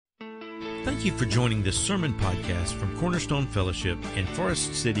Thank you for joining this sermon podcast from Cornerstone Fellowship in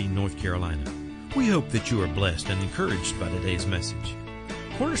Forest City, North Carolina. We hope that you are blessed and encouraged by today's message.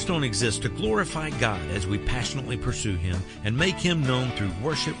 Cornerstone exists to glorify God as we passionately pursue Him and make Him known through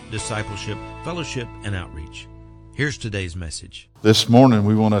worship, discipleship, fellowship, and outreach. Here's today's message. This morning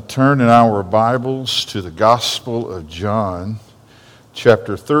we want to turn in our Bibles to the Gospel of John,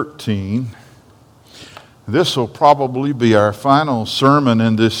 chapter 13. This will probably be our final sermon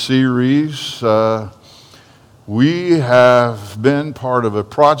in this series. We have been part of a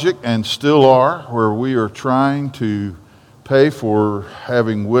project, and still are, where we are trying to pay for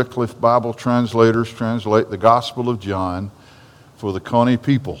having Wycliffe Bible translators translate the Gospel of John for the Connie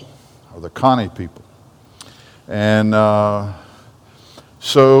people, or the Connie people. And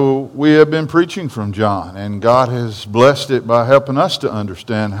so we have been preaching from John, and God has blessed it by helping us to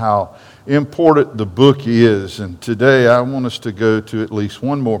understand how important the book is. And today I want us to go to at least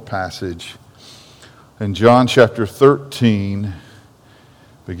one more passage in John chapter 13,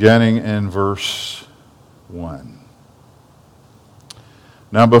 beginning in verse 1.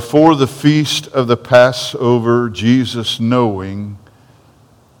 Now before the feast of the Passover, Jesus, knowing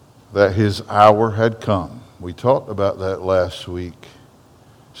that his hour had come. We talked about that last week.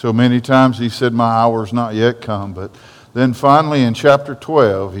 So many times he said, my hour's not yet come, but then finally in chapter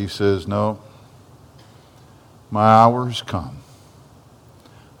 12, he says, no, my hour has come.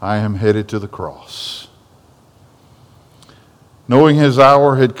 I am headed to the cross. Knowing his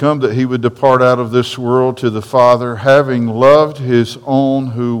hour had come that he would depart out of this world to the Father, having loved his own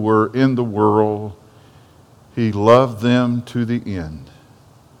who were in the world, he loved them to the end.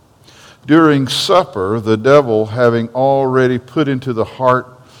 During supper, the devil, having already put into the heart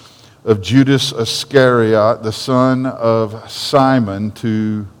of Judas Iscariot, the son of Simon,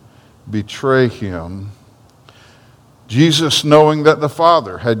 to betray him, Jesus, knowing that the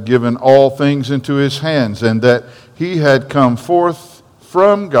Father had given all things into his hands, and that he had come forth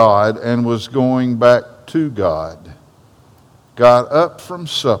from God and was going back to God, got up from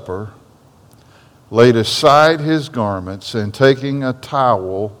supper, laid aside his garments, and taking a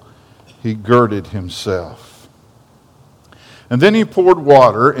towel, he girded himself. And then he poured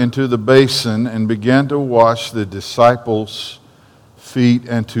water into the basin and began to wash the disciples' feet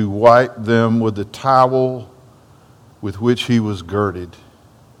and to wipe them with the towel with which he was girded.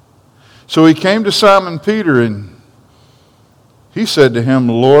 So he came to Simon Peter and he said to him,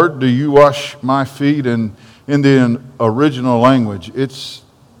 Lord, do you wash my feet? And in the original language, it's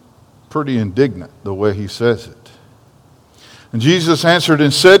pretty indignant the way he says it. And Jesus answered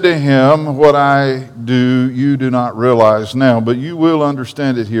and said to him, what I do you do not realize now, but you will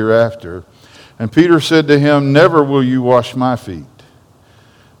understand it hereafter. And Peter said to him, never will you wash my feet.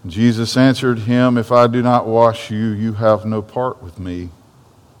 And Jesus answered him, if I do not wash you, you have no part with me.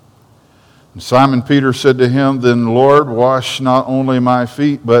 And Simon Peter said to him, then Lord, wash not only my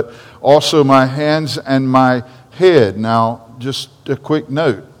feet, but also my hands and my head. Now, just a quick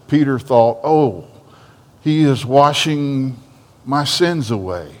note. Peter thought, oh, he is washing my sins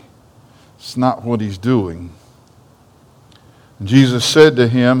away. It's not what he's doing. And Jesus said to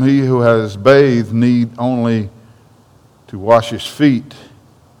him, he who has bathed need only to wash his feet,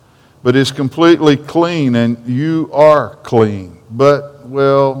 but is completely clean, and you are clean. But,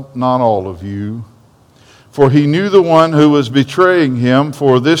 well, not all of you. For he knew the one who was betraying him.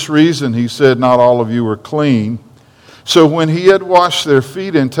 For this reason he said, not all of you are clean. So when he had washed their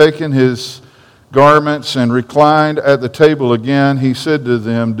feet and taken his garments and reclined at the table again, he said to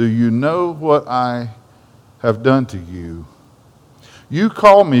them, do you know what I have done to you? You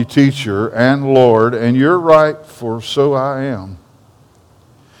call me teacher and Lord, and you're right, for so I am.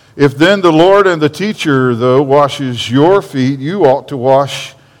 If then the Lord and the teacher, though, washes your feet, you ought to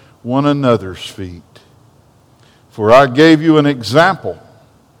wash one another's feet. For I gave you an example,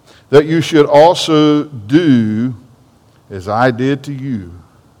 that you should also do as I did to you.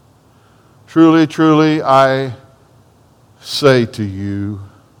 Truly, truly, I say to you,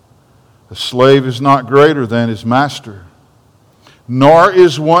 a slave is not greater than his master, nor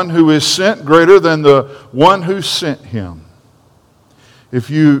is one who is sent greater than the one who sent him. If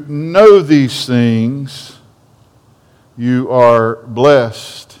you know these things, you are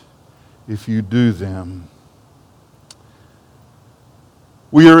blessed if you do them.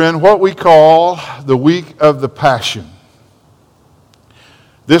 We are in what we call the week of the Passion.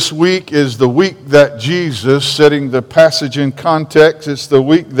 This week is the week that Jesus, setting the passage in context, it's the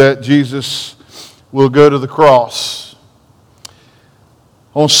week that Jesus will go to the cross.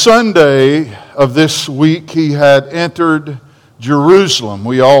 On Sunday of this week, he had entered Jerusalem.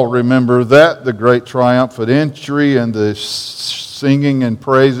 We all remember that, the great triumphant entry and the singing and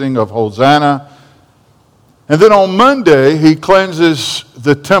praising of Hosanna. And then on Monday, he cleanses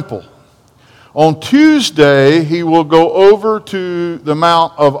the temple. On Tuesday, he will go over to the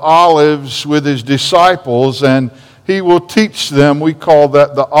Mount of Olives with his disciples, and he will teach them. We call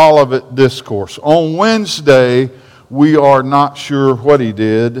that the Olivet Discourse. On Wednesday, we are not sure what he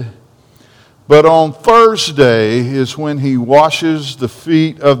did. But on Thursday is when he washes the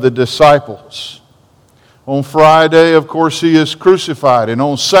feet of the disciples. On Friday, of course, he is crucified. And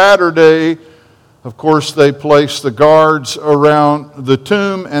on Saturday, of course, they place the guards around the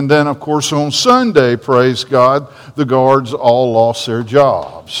tomb. And then, of course, on Sunday, praise God, the guards all lost their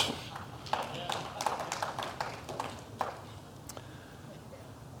jobs.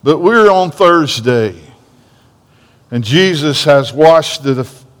 But we're on Thursday, and Jesus has washed the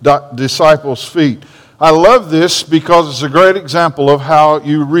disciples' feet. I love this because it's a great example of how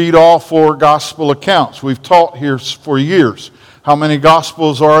you read all four gospel accounts. We've taught here for years. How many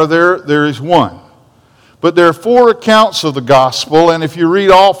gospels are there? There is one. But there are four accounts of the gospel, and if you read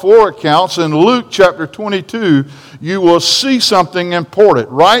all four accounts in Luke chapter 22, you will see something important.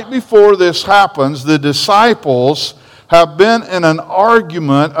 Right before this happens, the disciples have been in an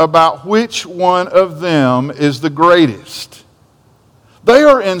argument about which one of them is the greatest. They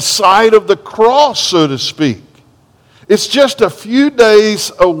are inside of the cross, so to speak. It's just a few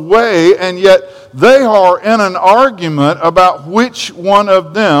days away, and yet they are in an argument about which one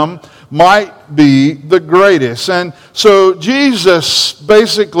of them might be the greatest. And so Jesus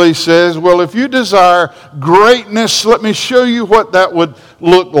basically says, well, if you desire greatness, let me show you what that would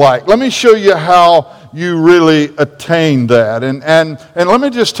look like. Let me show you how you really attain that. And let me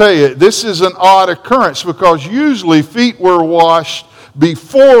just tell you, this is an odd occurrence because usually feet were washed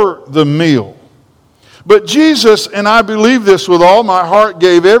before the meal. But Jesus, and I believe this with all my heart,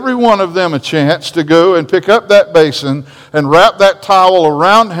 gave every one of them a chance to go and pick up that basin and wrap that towel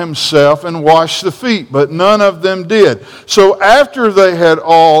around himself and wash the feet. But none of them did. So after they had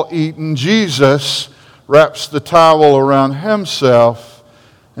all eaten, Jesus wraps the towel around himself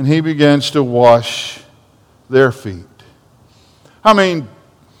and he begins to wash their feet. I mean,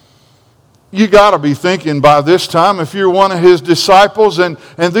 you got to be thinking by this time, if you're one of his disciples, and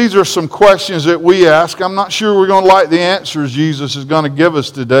these are some questions that we ask. I'm not sure we're going to like the answers Jesus is going to give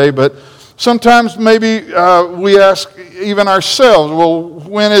us today, but sometimes maybe we ask even ourselves, well,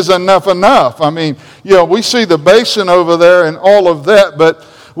 when is enough enough? I mean, we see the basin over there and all of that, but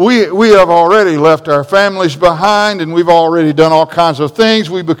we have already left our families behind, and we've already done all kinds of things.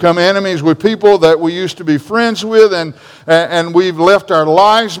 We've become enemies with people that we used to be friends with, and we've left our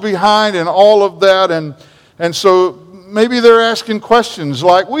lives behind and all of that. And so maybe they're asking questions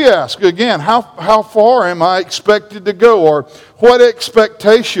like we ask. Again, how far am I expected to go? Or what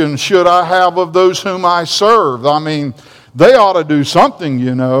expectations should I have of those whom I serve? I mean, they ought to do something,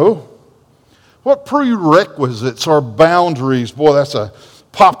 What prerequisites or boundaries? Boy, that's a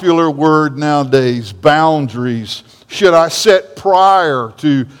popular word nowadays, boundaries, should I set prior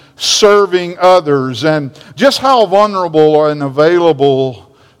to serving others? And just how vulnerable and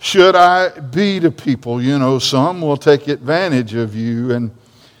available should I be to people? Some will take advantage of you. And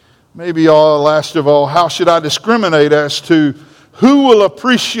maybe last of all, how should I discriminate as to who will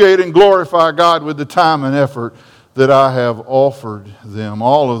appreciate and glorify God with the time and effort that I have offered them?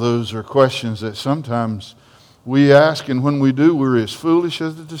 All of those are questions that sometimes we ask, and when we do, we're as foolish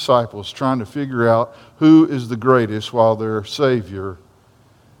as the disciples trying to figure out who is the greatest while their Savior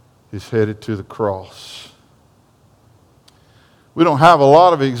is headed to the cross. We don't have a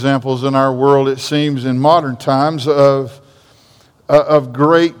lot of examples in our world, it seems, in modern times of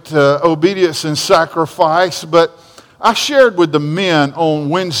great obedience and sacrifice, but I shared with the men on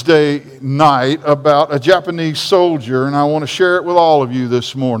Wednesday night about a Japanese soldier, and I want to share it with all of you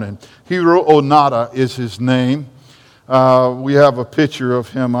this morning. Hiro Onoda is his name. We have a picture of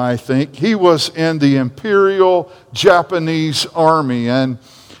him, I think. He was in the Imperial Japanese Army, and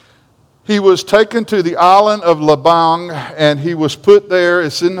he was taken to the island of Labang, and he was put there.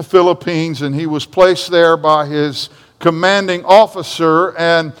 It's in the Philippines, and he was placed there by his commanding officer,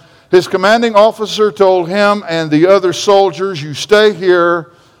 and his commanding officer told him and the other soldiers, you stay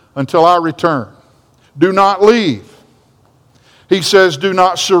here until I return. Do not leave. He says, do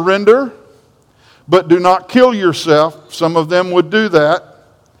not surrender, but do not kill yourself. Some of them would do that.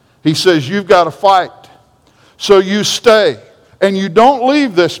 He says, you've got to fight. So you stay. And you don't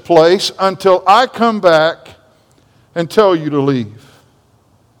leave this place until I come back and tell you to leave.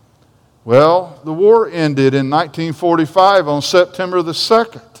 Well, the war ended in 1945 on September the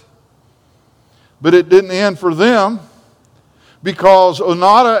 2nd. But it didn't end for them, because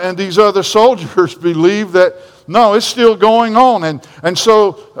Onoda and these other soldiers believed that no, it's still going on. And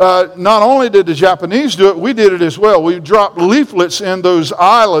so not only did the Japanese do it, we did it as well. We dropped leaflets in those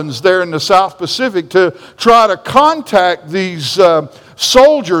islands there in the South Pacific to try to contact these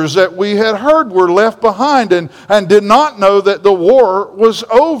soldiers that we had heard were left behind and did not know that the war was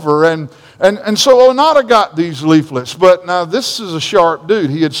over. And so Onoda got these leaflets. But now this is a sharp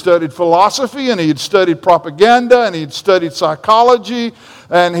dude. He had studied philosophy, and he had studied propaganda, and he had studied psychology.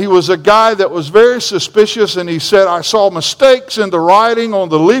 And he was a guy that was very suspicious. And he said, I saw mistakes in the writing on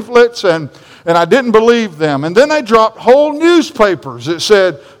the leaflets, and I didn't believe them. And then they dropped whole newspapers that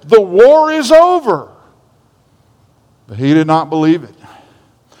said, the war is over. But he did not believe it.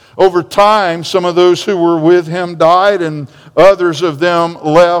 Over time, some of those who were with him died, and others of them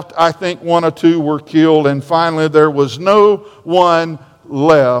left. I think one or two were killed, and finally there was no one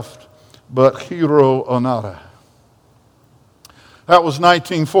left but Hiro Onoda. That was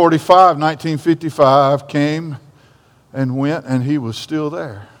 1945. 1955 came and went, and he was still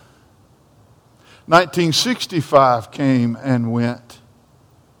there. 1965 came and went,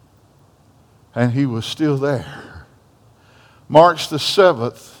 and he was still there. March the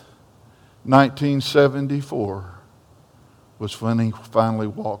 7th, 1974 was when he finally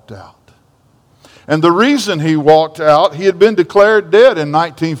walked out. And the reason he walked out, he had been declared dead in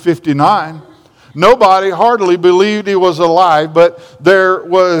 1959. Nobody hardly believed he was alive, but there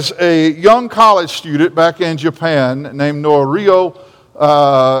was a young college student back in Japan named Norio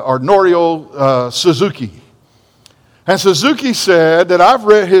Suzuki. And Suzuki said that I've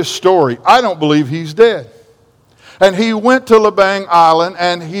read his story. I don't believe he's dead. And he went to Labang Island,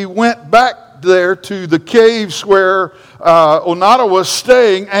 and he went back there to the caves where Onoda was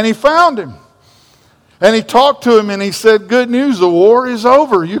staying, and he found him. And he talked to him, and he said, good news, the war is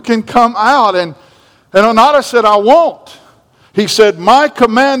over. You can come out. And Onoda said, I won't. He said, my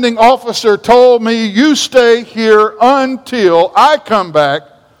commanding officer told me you stay here until I come back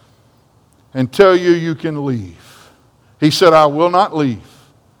and tell you you can leave. He said, I will not leave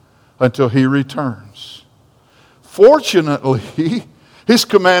until he returns. Fortunately, his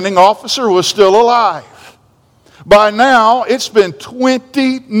commanding officer was still alive. By now, it's been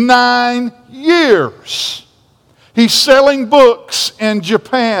 29 years. He's selling books in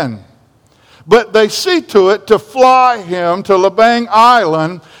Japan. But they see to it to fly him to Labang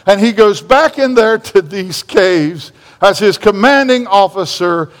Island, and he goes back in there to these caves as his commanding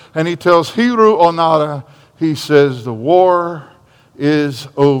officer, and he tells Hiro Onoda, he says, the war is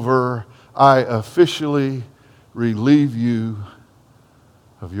over. I officially relieve you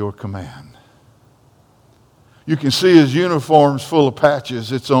of your command. You can see his uniform's full of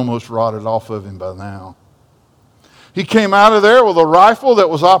patches. It's almost rotted off of him by now. He came out of there with a rifle that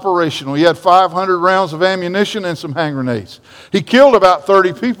was operational. He had 500 rounds of ammunition and some hand grenades. He killed about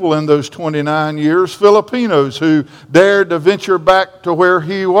 30 people in those 29 years, Filipinos who dared to venture back to where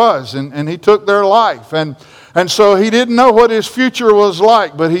he was, and he took their life. And so he didn't know what his future was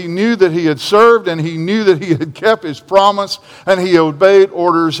like, but he knew that he had served, and he knew that he had kept his promise, and he obeyed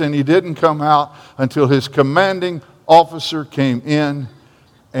orders, and he didn't come out until his commanding officer came in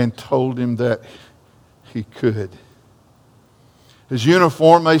and told him that he could. His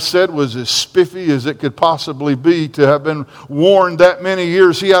uniform, they said, was as spiffy as it could possibly be to have been worn that many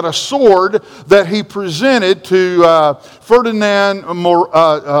years. He had a sword that he presented to Ferdinand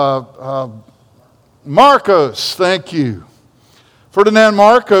Marcos. Thank you. Ferdinand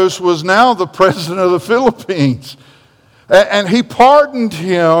Marcos was now the president of the Philippines. And he pardoned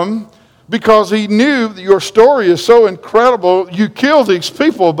him because he knew that your story is so incredible. You killed these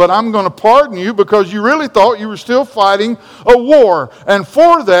people, but I'm going to pardon you because you really thought you were still fighting a war. And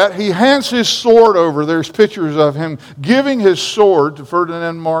for that, he hands his sword over. There's pictures of him giving his sword to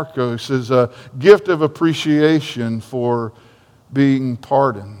Ferdinand Marcos as a gift of appreciation for being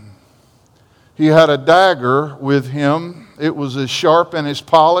pardoned. He had a dagger with him. It was as sharp and as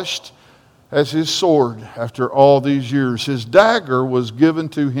polished as his sword after all these years. His dagger was given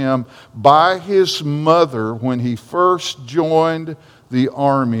to him by his mother when he first joined the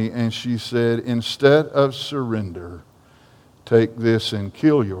army, and she said, instead of surrender, take this and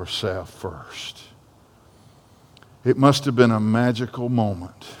kill yourself first. It must have been a magical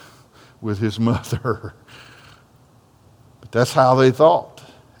moment with his mother. But that's how they thought,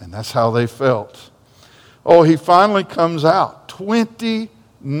 and that's how they felt. Oh, he finally comes out 29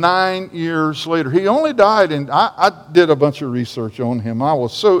 years later. He only died in, I did a bunch of research on him. I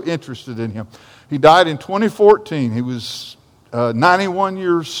was so interested in him. He died in 2014. He was 91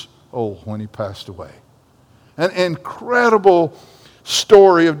 years old when he passed away. An incredible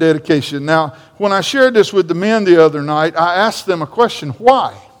story of dedication. Now, when I shared this with the men the other night, I asked them a question,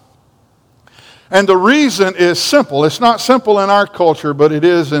 why? And the reason is simple. It's not simple in our culture, but it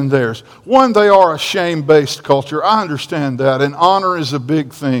is in theirs. One, they are a shame-based culture. I understand that. And honor is a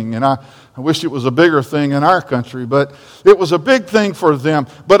big thing. And I wish it was a bigger thing in our country, but it was a big thing for them.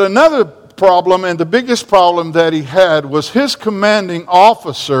 But another problem, and the biggest problem that he had, was his commanding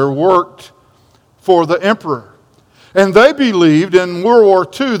officer worked for the emperor. And they believed in World War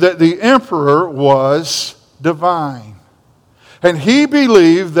II that the emperor was divine. And he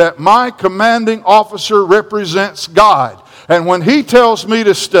believed that my commanding officer represents God. And when he tells me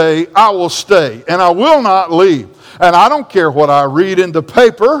to stay, I will stay. And I will not leave. And I don't care what I read in the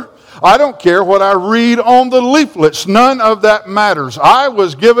paper. I don't care what I read on the leaflets. None of that matters. I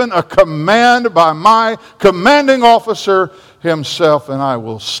was given a command by my commanding officer himself, and I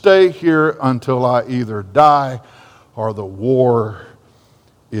will stay here until I either die or the war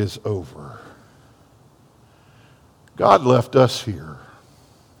is over. God left us here.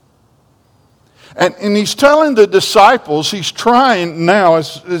 And he's telling the disciples, he's trying now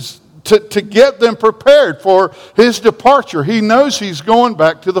to get them prepared for his departure. He knows he's going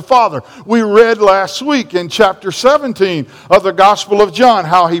back to the Father. We read last week in chapter 17 of the Gospel of John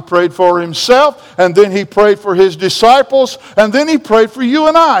how he prayed for himself, and then he prayed for his disciples, and then he prayed for you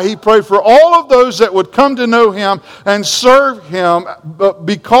and I. He prayed for all of those that would come to know him and serve him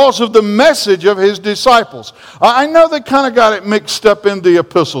because of the message of his disciples. I know they kind of got it mixed up in the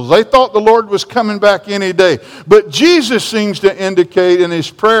epistles. They thought the Lord was coming back any day. But Jesus seems to indicate in his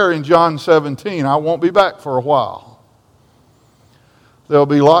prayer in John 17, I won't be back for a while. There'll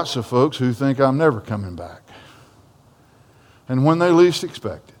be lots of folks who think I'm never coming back. And when they least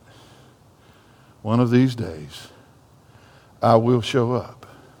expect it, one of these days, I will show up.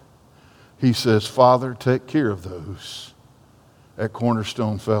 He says, Father, take care of those at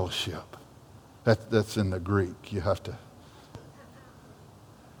Cornerstone Fellowship. That's in the Greek. You have to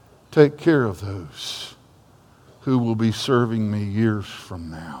take care of those who will be serving me years from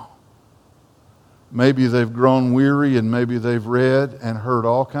now. Maybe they've grown weary, and maybe they've read and heard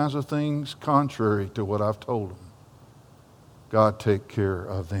all kinds of things contrary to what I've told them. God, take care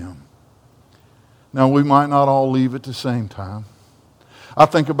of them. Now, we might not all leave at the same time. I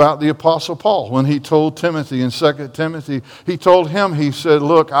think about the Apostle Paul when he told Timothy in 2 Timothy, he told him, he said,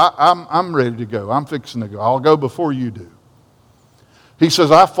 look, I'm ready to go. I'm fixing to go. I'll go before you do. He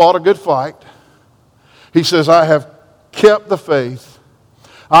says, I fought a good fight. He says, I have kept the faith.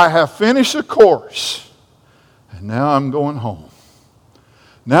 I have finished the course, and now I'm going home.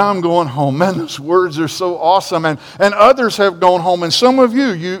 Now I'm going home. Man, those words are so awesome. And others have gone home. And some of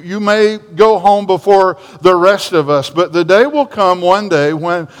you may go home before the rest of us. But the day will come one day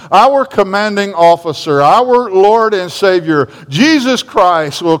when our commanding officer, our Lord and Savior, Jesus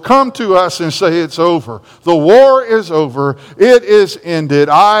Christ, will come to us and say, it's over. The war is over. It is ended.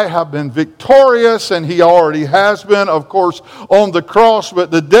 I have been victorious, and he already has been, of course, on the cross. But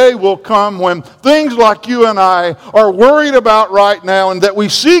the day will come when things like you and I are worried about right now and that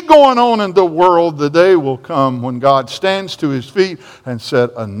we see going on in the world, the day will come when God stands to his feet and said,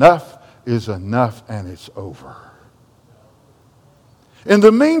 enough is enough, and it's over. In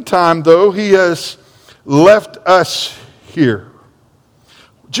the meantime, though, he has left us here.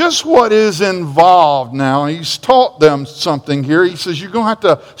 Just what is involved now, he's taught them something here. He says you're going to have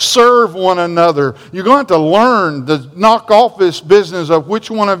to serve one another. You're going to have to learn to knock off this business of which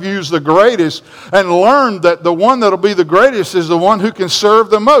one of you is the greatest, and learn that the one that will be the greatest is the one who can serve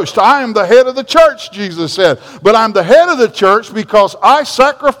the most. I am the head of the church, Jesus said. But I'm the head of the church because I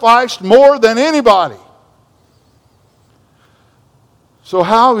sacrificed more than anybody. So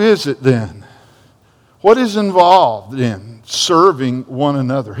how is it then? What is involved in serving one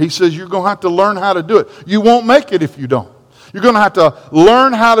another? He says you're going to have to learn how to do it. You won't make it if you don't. You're going to have to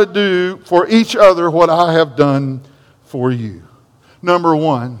learn how to do for each other what I have done for you. Number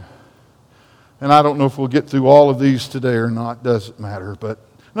one, and I don't know if we'll get through all of these today or not, doesn't matter, but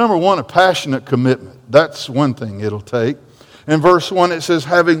number one, a passionate commitment. That's one thing it'll take. In verse 1 it says,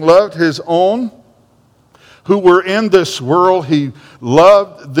 having loved his own who were in this world, he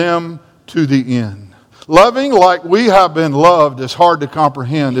loved them to the end. Loving like we have been loved is hard to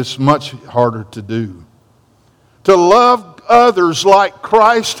comprehend. It's much harder to do. To love others like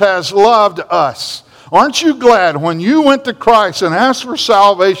Christ has loved us. Aren't you glad when you went to Christ and asked for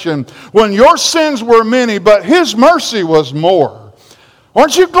salvation, when your sins were many, but his mercy was more?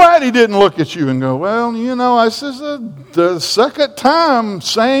 Aren't you glad he didn't look at you and go, well, you know, this is the second time,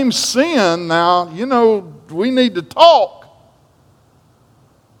 same sin. Now, you know, we need to talk.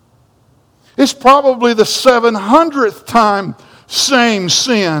 It's probably the 700th time same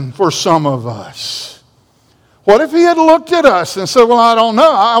sin for some of us. What if he had looked at us and said, well, I don't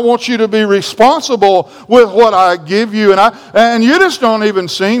know. I want you to be responsible with what I give you. And you just don't even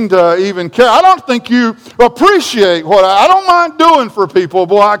seem to even care. I don't think you appreciate what I don't mind doing for people.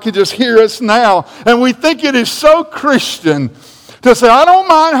 Boy, I can just hear us now. And we think it is so Christian to say, I don't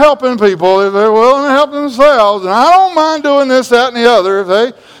mind helping people if they're willing to help themselves. And I don't mind doing this, that, and the other if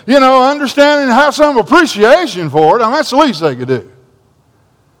they, understand and have some appreciation for it. I mean, that's the least they could do.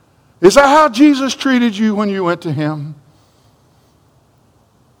 Is that how Jesus treated you when you went to him?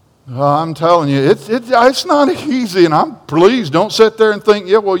 I'm telling you, it's not easy. And please don't sit there and think,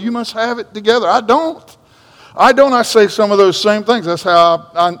 yeah, well, you must have it together. I don't. I say some of those same things. That's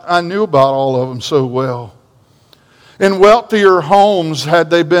how I knew about all of them so well. In wealthier homes, had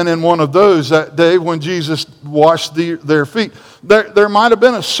they been in one of those that day when Jesus washed their feet, there might have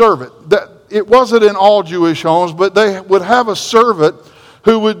been a servant. It wasn't in all Jewish homes, but they would have a servant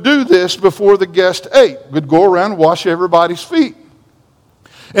who would do this before the guest ate, would go around and wash everybody's feet.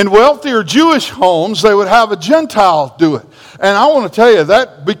 In wealthier Jewish homes, they would have a Gentile do it. And I want to tell you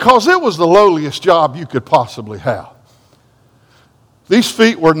that because it was the lowliest job you could possibly have. These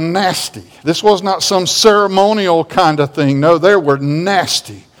feet were nasty. This was not some ceremonial kind of thing. No, they were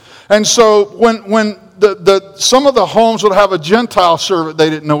nasty. And so when some of the homes would have a Gentile servant,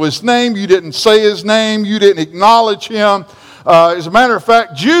 they didn't know his name, you didn't say his name, you didn't acknowledge him. As a matter of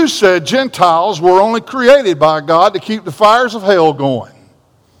fact, Jews said Gentiles were only created by God to keep the fires of hell going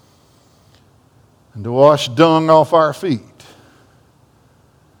and to wash dung off our feet.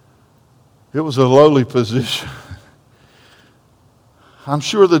 It was a lowly position. I'm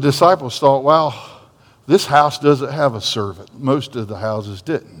sure the disciples thought, wow, this house doesn't have a servant. Most of the houses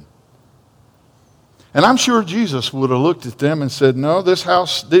didn't. And I'm sure Jesus would have looked at them and said, no, this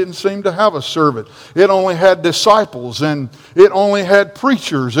house didn't seem to have a servant. It only had disciples, and it only had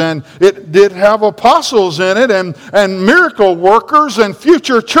preachers, and it did have apostles in it, and miracle workers, and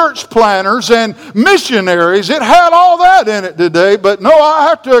future church planners, and missionaries. It had all that in it today, but no, I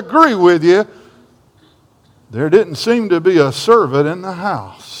have to agree with you. There didn't seem to be a servant in the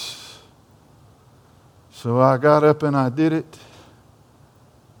house. So I got up and I did it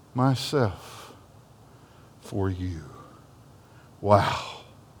myself. For you. Wow.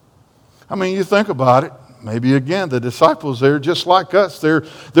 I mean, you think about it. Maybe again, the disciples, they're just like us.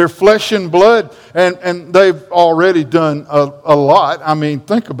 They're flesh and blood, and they've already done a lot. I mean,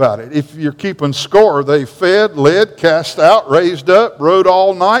 think about it. If you're keeping score, they fed, led, cast out, raised up, rode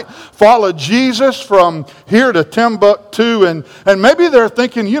all night, followed Jesus from here to Timbuktu, and maybe they're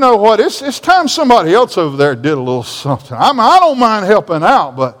thinking, you know what, it's time somebody else over there did a little something. I don't mind helping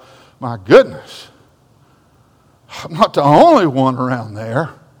out, but my goodness. I'm not the only one around there.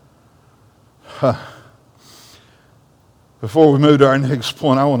 Before we move to our next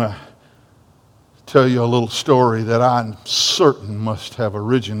point, I want to tell you a little story that I'm certain must have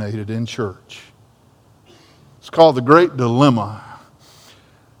originated in church. It's called The Great Dilemma.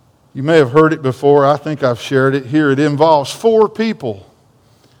 You may have heard it before. I think I've shared it here. It involves 4 people.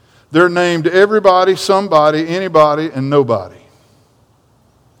 They're named everybody, somebody, anybody, and nobody.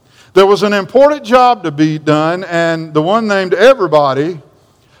 There was an important job to be done, and the one named everybody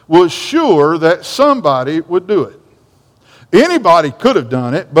was sure that somebody would do it. Anybody could have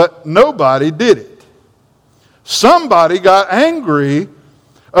done it, but nobody did it. Somebody got angry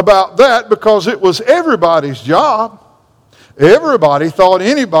about that because it was everybody's job. Everybody thought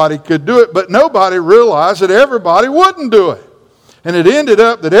anybody could do it, but nobody realized that everybody wouldn't do it. And it ended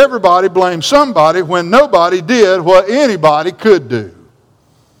up that everybody blamed somebody when nobody did what anybody could do.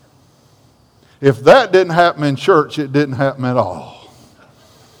 If that didn't happen in church, it didn't happen at all.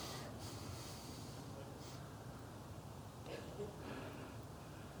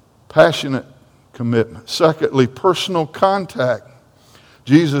 Passionate commitment. Secondly, personal contact.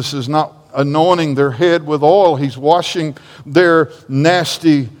 Jesus is not anointing their head with oil. He's washing their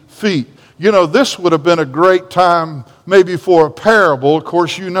nasty feet. You know, this would have been a great time maybe for a parable. Of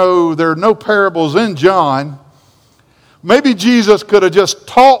course, you know there are no parables in John. Maybe Jesus could have just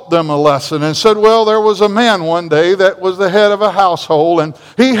taught them a lesson and said, well, there was a man one day that was the head of a household, and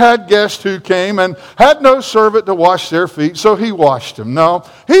he had guests who came and had no servant to wash their feet, so he washed them. No,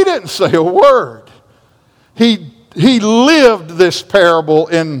 he didn't say a word. He lived this parable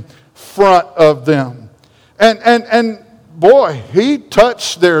in front of them. And boy, he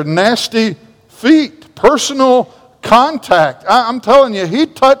touched their nasty feet, personal contact. I'm telling you, he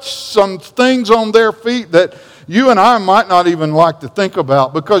touched some things on their feet that you and I might not even like to think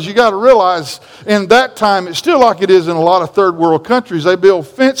about, because you got to realize in that time, it's still like it is in a lot of third world countries. They build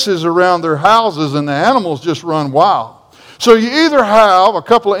fences around their houses and the animals just run wild. So you either have a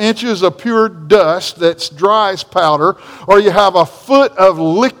couple of inches of pure dust that's dry as powder, or you have a foot of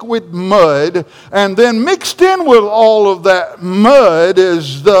liquid mud, and then mixed in with all of that mud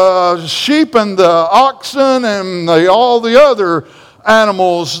is the sheep and the oxen and all the other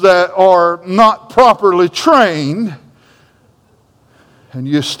animals that are not properly trained. And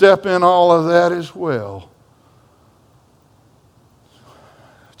you step in all of that as well.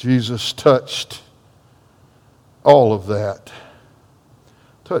 Jesus touched all of that.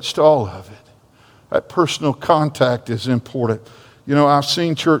 Touched all of it. That personal contact is important. You know, I've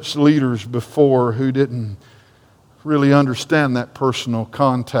seen church leaders before who didn't really understand that personal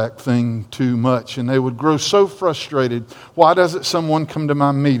contact thing too much. And they would grow so frustrated. Why doesn't someone come to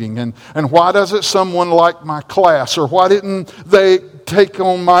my meeting? And why doesn't someone like my class? Or why didn't they take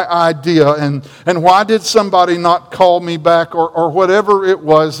on my idea? And why did somebody not call me back? Or whatever it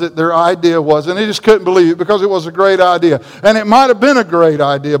was that their idea was. And they just couldn't believe it because it was a great idea. And it might have been a great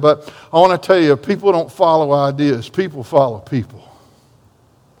idea, but I want to tell you, people don't follow ideas. People follow people.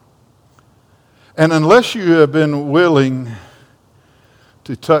 And unless you have been willing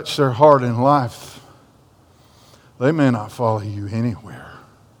to touch their heart and life, they may not follow you anywhere.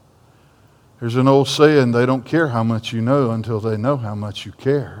 There's an old saying, they don't care how much you know until they know how much you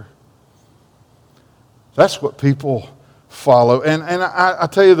care. That's what people follow. And I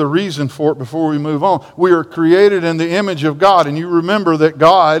tell you the reason for it before we move on. We are created in the image of God. And you remember that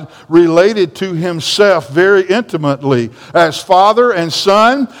God related to Himself very intimately as Father and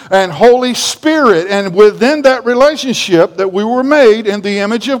Son and Holy Spirit. And within that relationship that we were made in the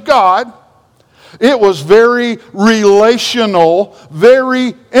image of God, it was very relational,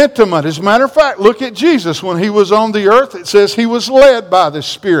 very intimate. As a matter of fact, look at Jesus. When He was on the earth, it says He was led by the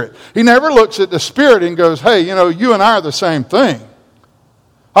Spirit. He never looks at the Spirit and goes, hey, you know, you and I are the same thing.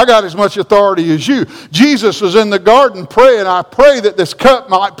 I got as much authority as you. Jesus was in the garden praying, I pray that this cup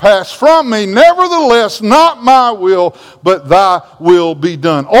might pass from me. Nevertheless, not my will, but thy will be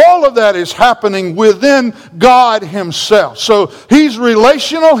done. All of that is happening within God Himself. So He's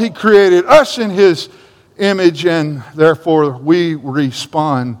relational. He created us in His image, and therefore we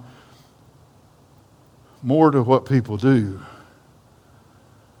respond more to what people do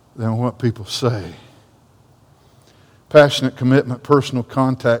than what people say. Passionate commitment, personal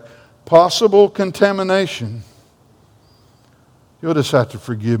contact, possible contamination. You'll just have to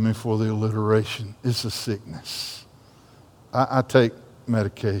forgive me for the alliteration. It's a sickness. I take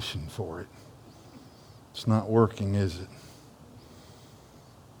medication for it. It's not working, is it?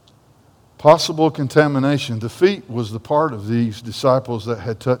 Possible contamination. The feet was the part of these disciples that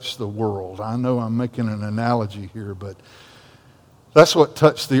had touched the world. I know I'm making an analogy here, but that's what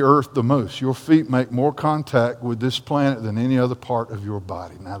touched the earth the most. Your feet make more contact with this planet than any other part of your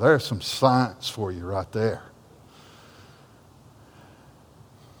body. Now, there's some science for you right there.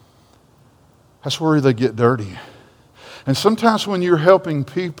 That's where they get dirty. And sometimes when you're helping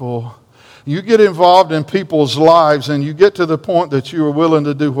people, you get involved in people's lives and you get to the point that you are willing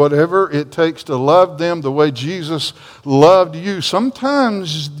to do whatever it takes to love them the way Jesus loved you.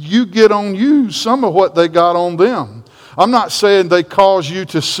 Sometimes you get on you some of what they got on them. I'm not saying they cause you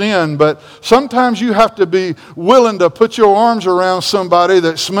to sin, but sometimes you have to be willing to put your arms around somebody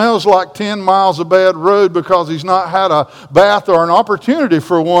that smells like 10 miles of bad road because he's not had a bath or an opportunity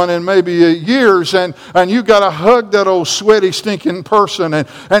for one in maybe years, and you got to hug that old sweaty, stinking person.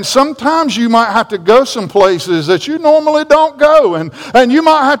 And sometimes you might have to go some places that you normally don't go, and you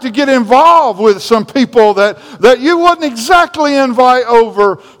might have to get involved with some people that you wouldn't exactly invite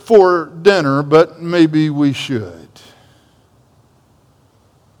over for dinner, but maybe we should.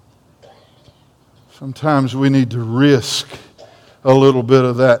 Sometimes we need to risk a little bit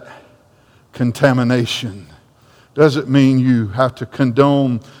of that contamination. Doesn't mean you have to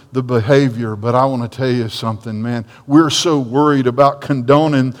condone the behavior, but I want to tell you something, man. We're so worried about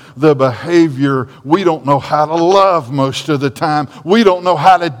condoning the behavior, we don't know how to love most of the time. We don't know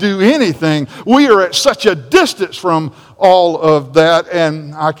how to do anything. We are at such a distance from all of that,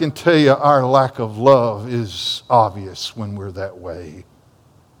 and I can tell you our lack of love is obvious when we're that way.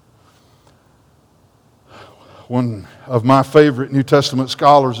 One of my favorite New Testament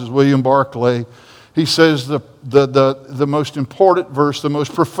scholars is William Barclay. He says the most important verse, the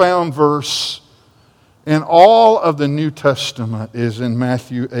most profound verse in all of the New Testament is in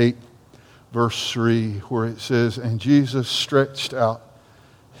Matthew 8, verse 3, where it says, and Jesus stretched out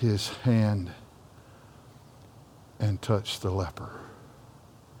His hand and touched the leper.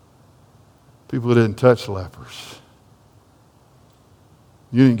 People didn't touch lepers.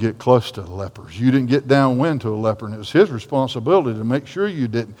 You didn't get close to lepers. You didn't get downwind to a leper. And it was his responsibility to make sure you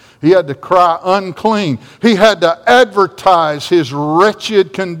didn't. He had to cry unclean. He had to advertise his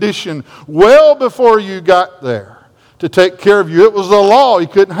wretched condition well before you got there to take care of you. It was the law. He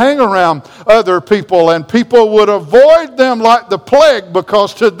couldn't hang around other people, and people would avoid them like the plague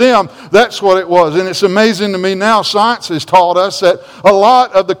because to them that's what it was. And it's amazing to me now, science has taught us that a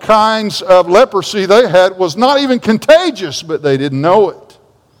lot of the kinds of leprosy they had was not even contagious, but they didn't know it.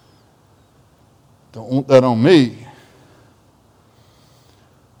 Don't want that on me.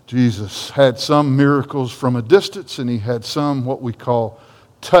 Jesus had some miracles from a distance, and he had some what we call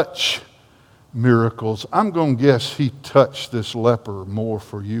touch miracles. I'm going to guess he touched this leper more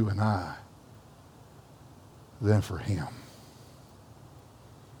for you and I than for him.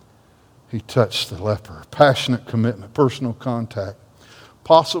 He touched the leper. Passionate commitment, personal contact,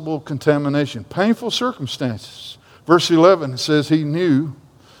 possible contamination, painful circumstances. Verse 11 says he knew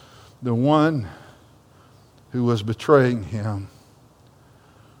the one who was betraying him.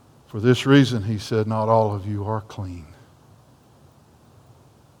 For this reason, he said, not all of you are clean.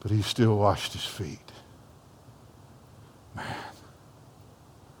 But he still washed his feet. Man,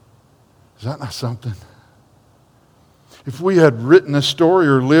 is that not something? If we had written this story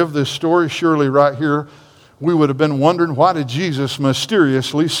or lived this story, surely right here, we would have been wondering, why did Jesus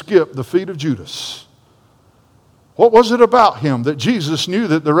mysteriously skip the feet of Judas? What was it about him that Jesus knew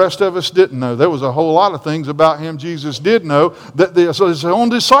that the rest of us didn't know? There was a whole lot of things about him Jesus did know that his own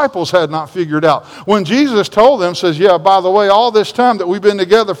disciples had not figured out. When Jesus told them, says, yeah, by the way, all this time that we've been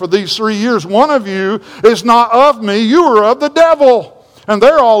together for these 3 years, one of you is not of me, you are of the devil. And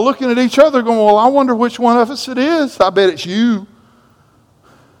they're all looking at each other going, well, I wonder which one of us it is. I bet it's you.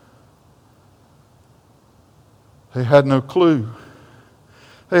 They had no clue.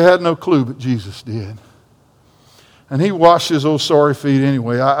 They had no clue, but Jesus did. And he washed his old sorry feet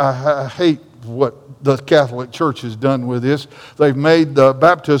anyway. I hate what the Catholic Church has done with this. They've made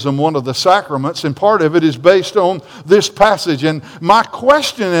baptism one of the sacraments, and part of it is based on this passage. And my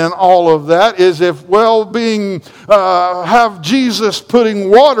question in all of that is, if have Jesus putting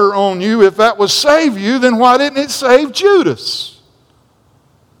water on you, if that would save you, then why didn't it save Judas?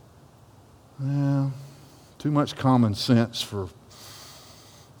 Well, too much common sense for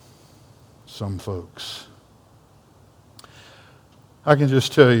some folks. I can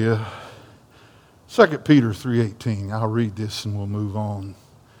just tell you, 2 Peter 3:18, I'll read this and we'll move on.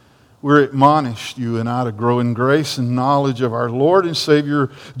 We're admonished, you and I, to grow in grace and knowledge of our Lord and Savior,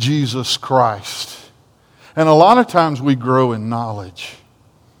 Jesus Christ. And a lot of times we grow in knowledge,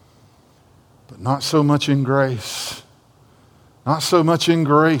 but not so much in grace. Not so much in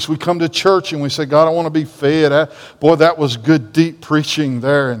grace. We come to church and we say, God, I want to be fed. Boy, that was good, deep preaching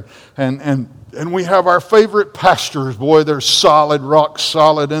there. And we have our favorite pastors. Boy, they're solid, rock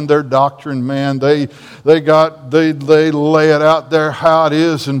solid in their doctrine, man. They lay it out there how it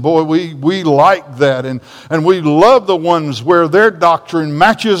is. And boy, we like that. And we love the ones where their doctrine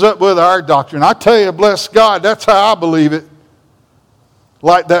matches up with our doctrine. I tell you, bless God, that's how I believe it.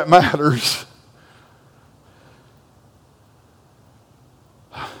 Like that matters.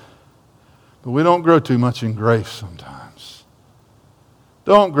 But we don't grow too much in grace sometimes.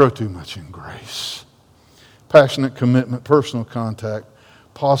 Don't grow too much in grace. Passionate commitment, personal contact,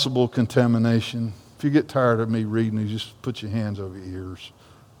 possible contamination. If you get tired of me reading these, just put your hands over your ears.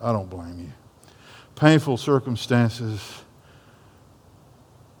 I don't blame you. Painful circumstances.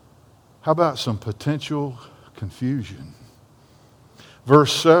 How about some potential confusion?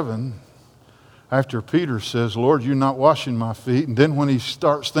 Verse 7, after Peter says, Lord, you're not washing my feet. And then when he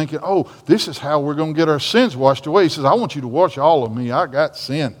starts thinking, oh, this is how we're going to get our sins washed away. He says, I want you to wash all of me. I got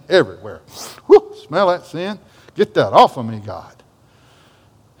sin everywhere. Whew, smell that sin? Get that off of me, God.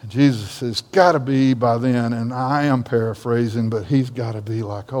 And Jesus says, got to be by then, and I am paraphrasing, but he's got to be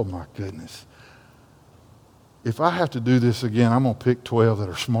like, oh my goodness. If I have to do this again, I'm going to pick 12 that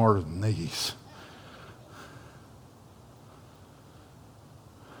are smarter than these.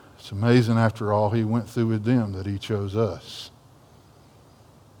 It's amazing, after all he went through with them, that he chose us.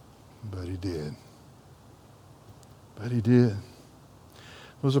 But he did. But he did.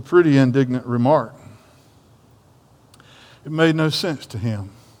 It was a pretty indignant remark. It made no sense to him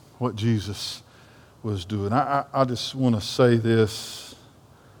what Jesus was doing. I just want to say this.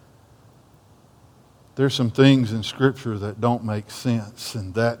 There's some things in Scripture that don't make sense,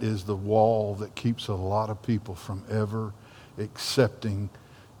 and that is the wall that keeps a lot of people from ever accepting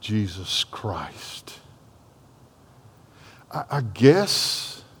Jesus Christ. I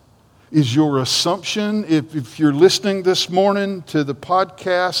guess is your assumption, if you're listening this morning to the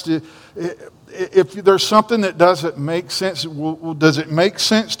podcast, if there's something that doesn't make sense, does it make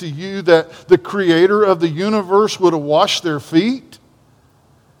sense to you that the Creator of the universe would have washed their feet?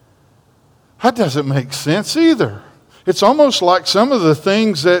 That doesn't make sense either. It's almost like some of the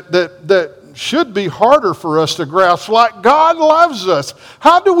things that should be harder for us to grasp, like God loves us.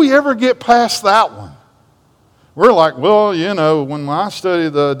 How do we ever get past that one? We're like, well, when I study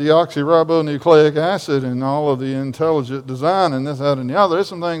the deoxyribonucleic acid and all of the intelligent design and this, that, and the other, there's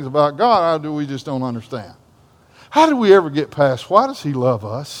some things about God we just don't understand. How do we ever get past, why does He love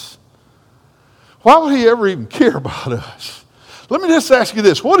us? Why would He ever even care about us? Let me just ask you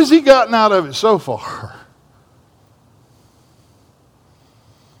this. What has He gotten out of it so far?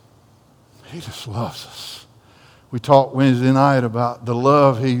 He just loves us. We talked Wednesday night about the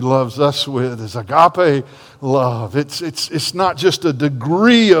love He loves us with is agape love. It's not just a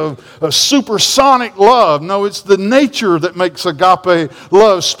degree of supersonic love. No, it's the nature that makes agape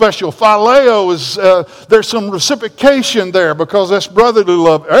love special. Phileo is, there's some reciprocation there because that's brotherly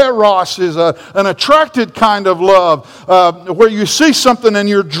love. Eros is an attracted kind of love where you see something and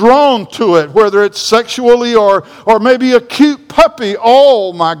you're drawn to it, whether it's sexually or maybe a cute puppy.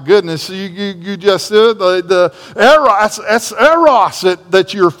 Oh my goodness, you just said the Eros, that's Eros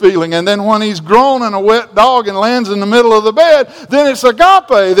that you're feeling. And then when he's grown in a wet dog and lands in the middle of the bed, then it's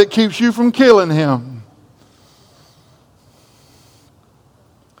agape that keeps you from killing him.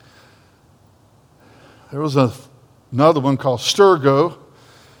 There was another one called Sturgo.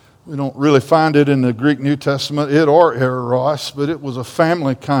 We don't really find it in the Greek New Testament, or Eros, but it was a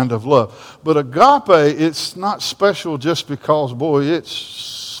family kind of love. But agape, it's not special just because,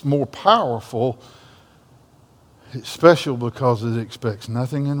 it's more powerful. It's special because it expects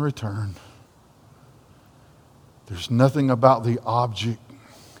nothing in return. There's nothing about the object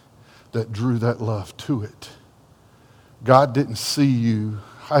that drew that love to it. God didn't see you.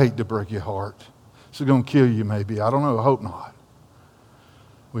 I hate to break your heart. It's going to kill you maybe. I don't know. I hope not.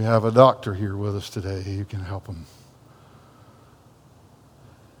 We have a doctor here with us today who can help him.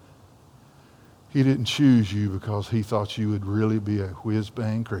 He didn't choose you because He thought you would really be a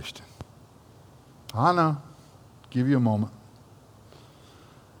whiz-bang Christian. I know. Give you a moment.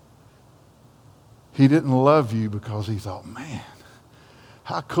 He didn't love you because He thought, man,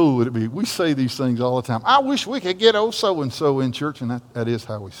 how cool would it be? We say these things all the time. I wish we could get old so-and-so in church, and that is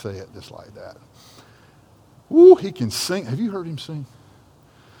how we say it, just like that. Woo, he can sing. Have you heard him sing?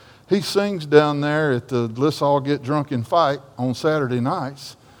 He sings down there at the Let's All Get Drunk and Fight on Saturday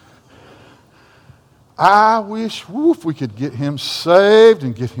nights. I wish, if we could get him saved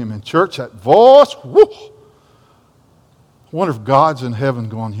and get him in church. That voice, I wonder if God's in heaven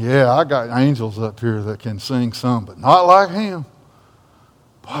going, yeah, I got angels up here that can sing some, but not like him.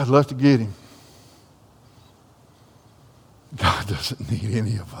 Boy, I'd love to get him. God doesn't need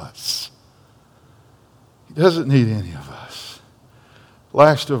any of us. He doesn't need any of us.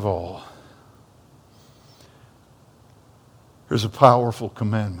 Last of all, there's a powerful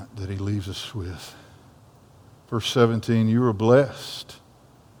commandment that He leaves us with. Verse 17, you are blessed.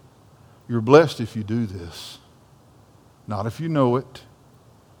 You're blessed if you do this. Not if you know it.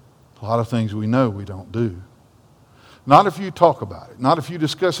 A lot of things we know we don't do. Not if you talk about it. Not if you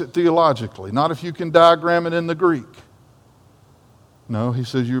discuss it theologically. Not if you can diagram it in the Greek. No, He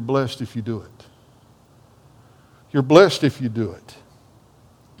says you're blessed if you do it. You're blessed if you do it.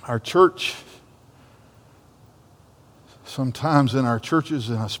 Our church, sometimes in our churches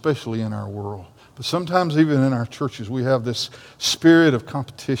and especially in our world, but sometimes even in our churches, we have this spirit of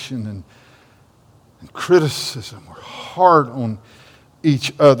competition and criticism. We're hard on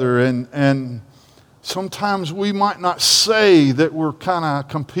each other, and sometimes we might not say that we're kind of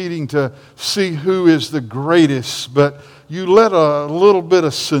competing to see who is the greatest, but you let a little bit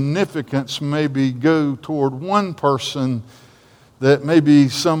of significance maybe go toward one person that maybe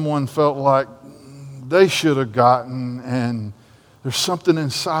someone felt like they should have gotten, and there's something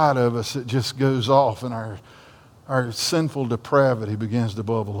inside of us that just goes off, and our sinful depravity begins to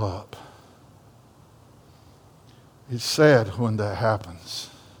bubble up. It's sad when that happens.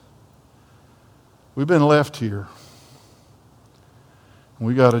 We've been left here.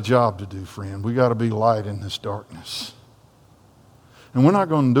 We got a job to do, friend. We got to be light in this darkness. And we're not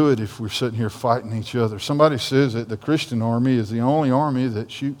going to do it if we're sitting here fighting each other. Somebody says that the Christian army is the only army that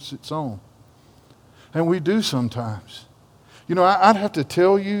shoots its own. And we do sometimes. You know, I'd have to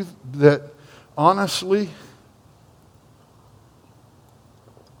tell you that, honestly,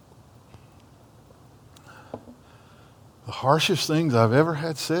 the harshest things I've ever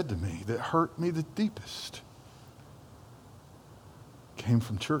had said to me that hurt me the deepest came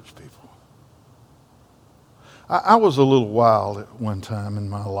from church people. I was a little wild at one time in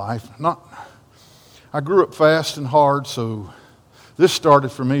my life. I grew up fast and hard, so this started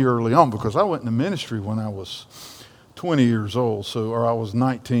for me early on because I went into ministry when I was 20 years old, or I was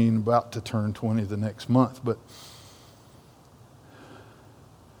 19, about to turn 20 the next month. But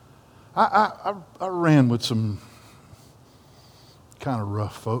I ran with some kind of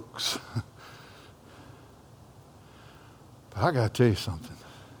rough folks. But I got to tell you something.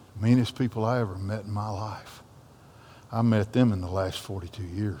 The meanest people I ever met in my life, I met them in the last 42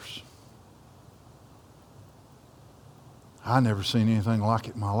 years. I never seen anything like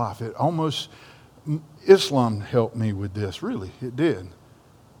it in my life. Islam helped me with this, really, it did.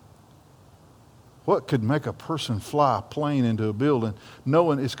 What could make a person fly a plane into a building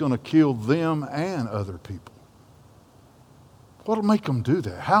knowing it's going to kill them and other people? What'll make them do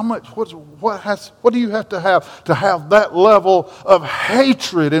that? What do you have to have that level of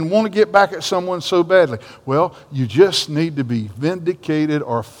hatred and want to get back at someone so badly? Well, you just need to be vindicated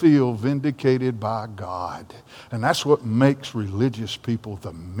or feel vindicated by God. And that's what makes religious people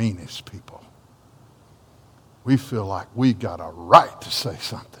the meanest people. We feel like we got a right to say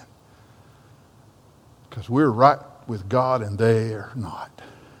something because we're right with God and they're not.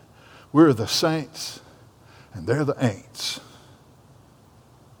 We're the saints and they're the ain'ts.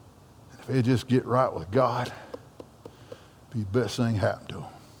 If they just get right with God, it'd be the best thing happened to them.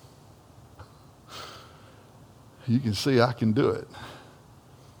 You can see I can do it.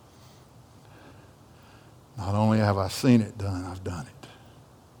 Not only have I seen it done, I've done it.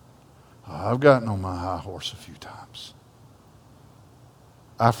 I've gotten on my high horse a few times.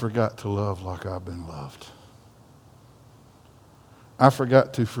 I forgot to love like I've been loved. I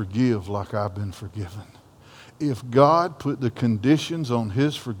forgot to forgive like I've been forgiven. If God put the conditions on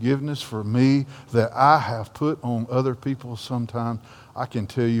His forgiveness for me that I have put on other people sometimes, I can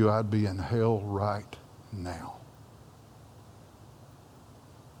tell you I'd be in hell right now.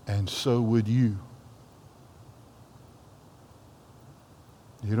 And so would you.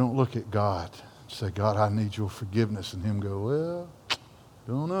 You don't look at God and say, God, I need your forgiveness. And Him go, well,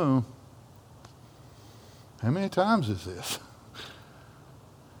 don't know. How many times is this?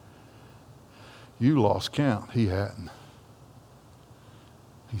 You lost count. He hadn't.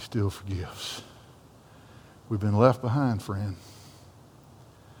 He still forgives. We've been left behind, friend.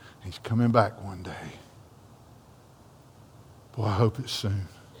 He's coming back one day. Boy, I hope it's soon.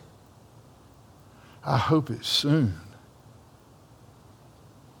 I hope it's soon.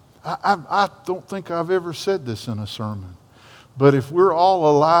 I don't think I've ever said this in a sermon, but if we're all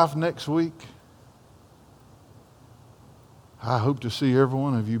alive next week, I hope to see every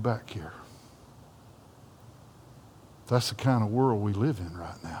one of you back here. That's the kind of world we live in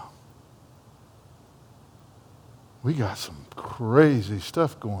right now. We got some crazy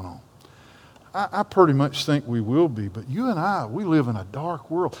stuff going on. I pretty much think we will be, but you and I, we live in a dark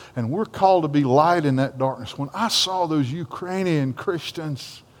world, and we're called to be light in that darkness. When I saw those Ukrainian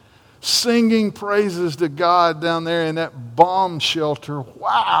Christians singing praises to God down there in that bomb shelter,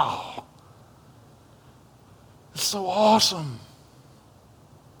 wow! It's so awesome.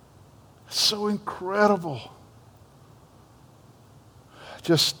 It's so incredible.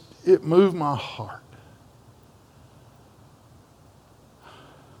 It moved my heart.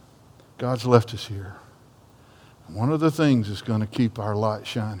 God's left us here. One of the things that's going to keep our light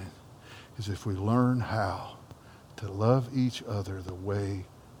shining is if we learn how to love each other the way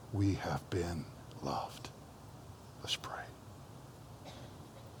we have been loved. Let's pray.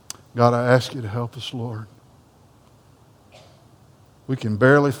 God, I ask you to help us, Lord. We can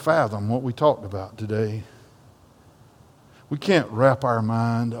barely fathom what we talked about today. We can't wrap our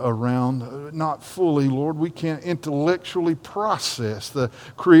mind around, not fully, Lord. We can't intellectually process the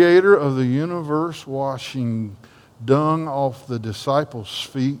creator of the universe washing dung off the disciples'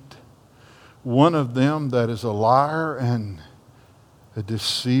 feet. One of them that is a liar and a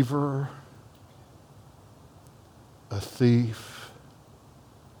deceiver, a thief.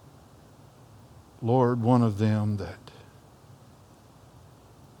 Lord, one of them that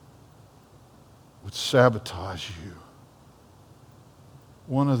would sabotage you.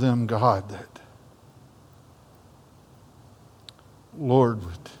 One of them, God, that, Lord,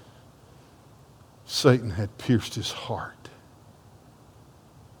 Satan had pierced his heart.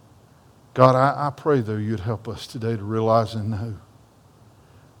 God, I pray, though, you'd help us today to realize and know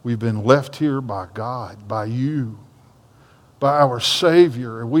we've been left here by God, by you, by our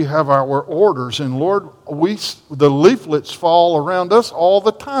Savior. We have our orders, and Lord, the leaflets fall around us all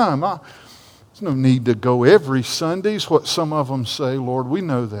the time. There's no need to go every Sunday, is what some of them say, Lord. We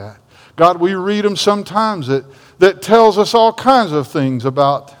know that. God, we read them sometimes that tells us all kinds of things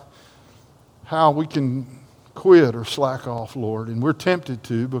about how we can quit or slack off, Lord. And we're tempted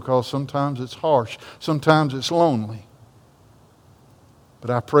to, because sometimes it's harsh. Sometimes it's lonely. But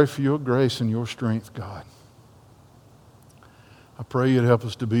I pray for your grace and your strength, God. I pray you'd help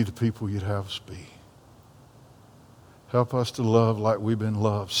us to be the people you'd have us be. Help us to love like we've been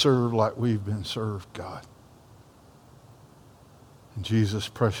loved, serve like we've been served, God. In Jesus'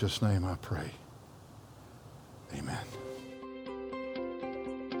 precious name I pray. Amen.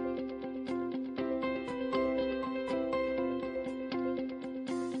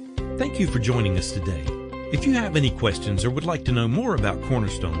 Thank you for joining us today. If you have any questions or would like to know more about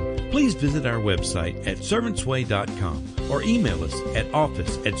Cornerstone, please visit our website at servantsway.com or email us at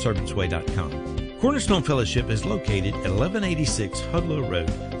office@servantsway.com. Cornerstone Fellowship is located at 1186 Hudlow Road,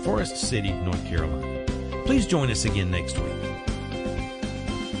 Forest City, North Carolina. Please join us again next week.